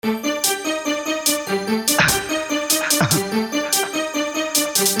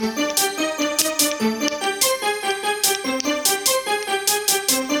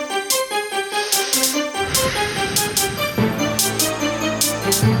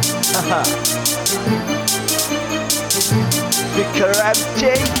Fickarr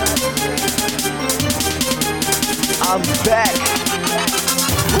Emcey, I'm back.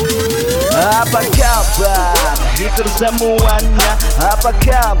 Apa kabar itu semuanya? Apa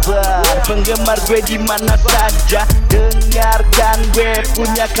kabar penggemar gue di mana saja? Dengarkan gue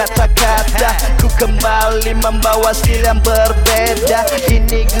punya kata-kata. Ku kembali membawa stil yang berbeda.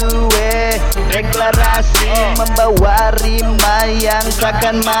 Ini gue deklarasi membawa rima yang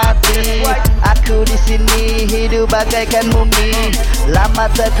takkan mati. Aku di sini hidup bagaikan mumi,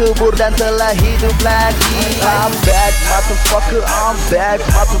 lama terkubur dan telah hidup lagi. I'm back motherfucker, I'm back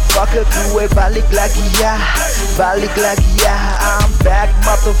motherfucker. Gue balik lagi ya, balik lagi ya. I'm back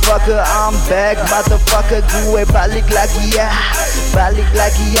motherfucker, I'm back motherfucker. Gue balik lagi ya, balik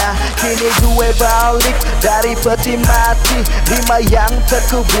lagi ya. Kini gue balik dari peti mati. Rima yang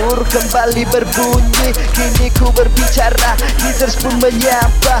terkubur kembali berbunyi. Kini ku berbicara, gitar pun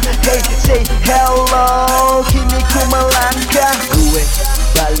menyapa. Hey say hello, kini ku melangkah. Gue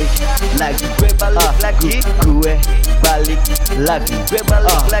balik lagi, gue balik lagi. Gue balik lagi, gue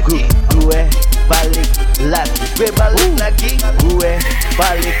balik lagi. Gue balik lagi, gue balik lagi. Gue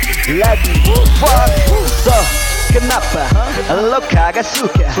balik lagi. Fuck, so kenapa lo kagak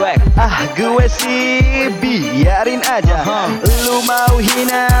suka? Gue sih biarin aja. Lu mau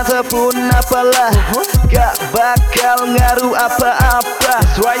hina ataupun apalah, gak bakal ngaruh apa-apa.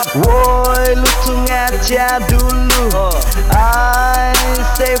 Woi, lu tuh ngaca dulu. I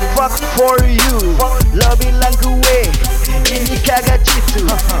say fuck for you. Lo bilang gue ini kagak jitu.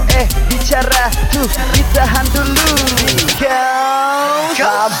 Bicara tuh ditahan dulu.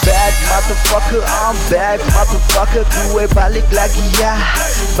 I'm back motherfucker, I'm back motherfucker. Gue balik lagi ya,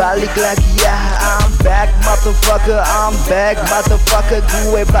 balik lagi ya. I'm back motherfucker, I'm back motherfucker.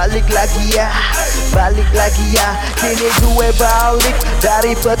 Gue balik lagi ya, balik lagi ya. Kini gue balik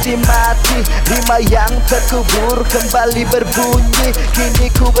dari peti mati. Rima yang terkubur kembali berbunyi. Kini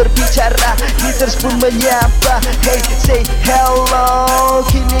ku berbicara, gitar pun menyapa. Hey say hello,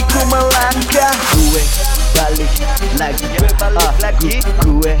 kini ku melangkah. Gue balik lagi, gue balik lagi.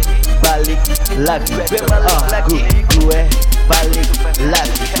 Gue balik lagi, gue balik lagi. Gue balik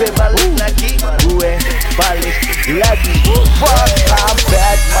lagi, gue balik lagi. Gue balik lagi. Fuck, I'm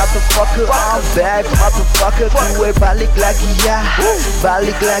back motherfucker, I'm back motherfucker. Gue balik lagi ya,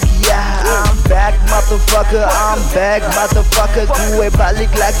 balik lagi ya. I'm back motherfucker, I'm back motherfucker. Gue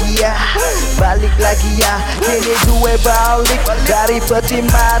balik lagi ya, balik lagi ya. Kini gue balik dari peti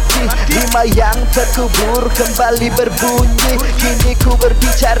mati. Rima yang terkubur kembali berbunyi. Kini ku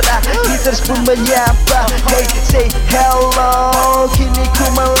berbicara, gitar pun menyapa. Hey say hello, kini ku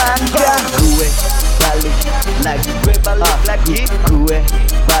melangkah. Gue balik lagi, gue balik lagi. Gue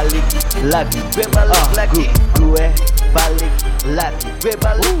balik lagi, gue balik lagi. Gue balik lagi, gue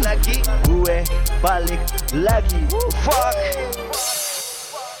balik lagi. Gue balik lagi. Fuck.